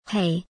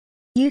Hey,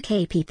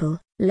 UK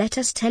people, let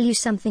us tell you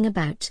something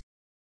about.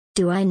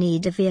 Do I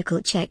need a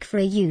vehicle check for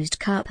a used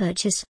car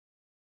purchase?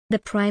 The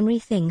primary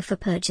thing for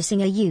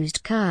purchasing a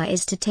used car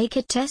is to take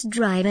a test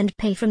drive and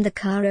pay from the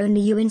car owner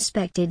you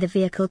inspected the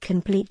vehicle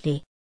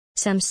completely.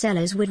 Some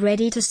sellers would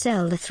ready to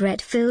sell the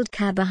threat-filled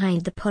car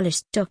behind the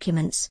polished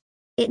documents.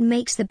 It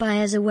makes the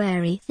buyers a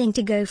wary thing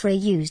to go for a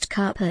used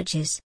car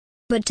purchase.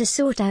 But to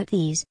sort out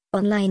these,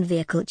 online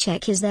vehicle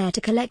check is there to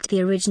collect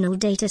the original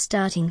data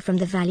starting from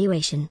the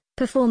valuation,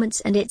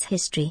 performance and its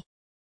history.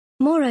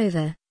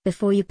 Moreover,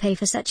 before you pay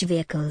for such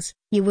vehicles,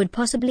 you would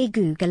possibly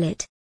Google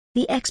it.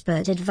 The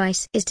expert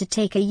advice is to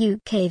take a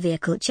UK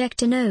vehicle check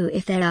to know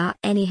if there are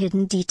any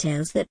hidden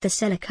details that the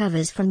seller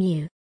covers from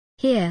you.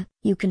 Here,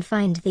 you can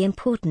find the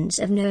importance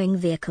of knowing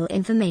vehicle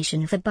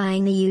information for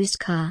buying a used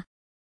car.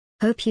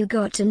 Hope you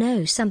got to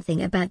know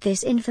something about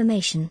this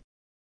information.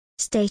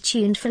 Stay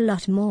tuned for a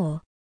lot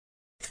more.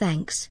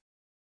 Thanks.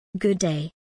 Good day.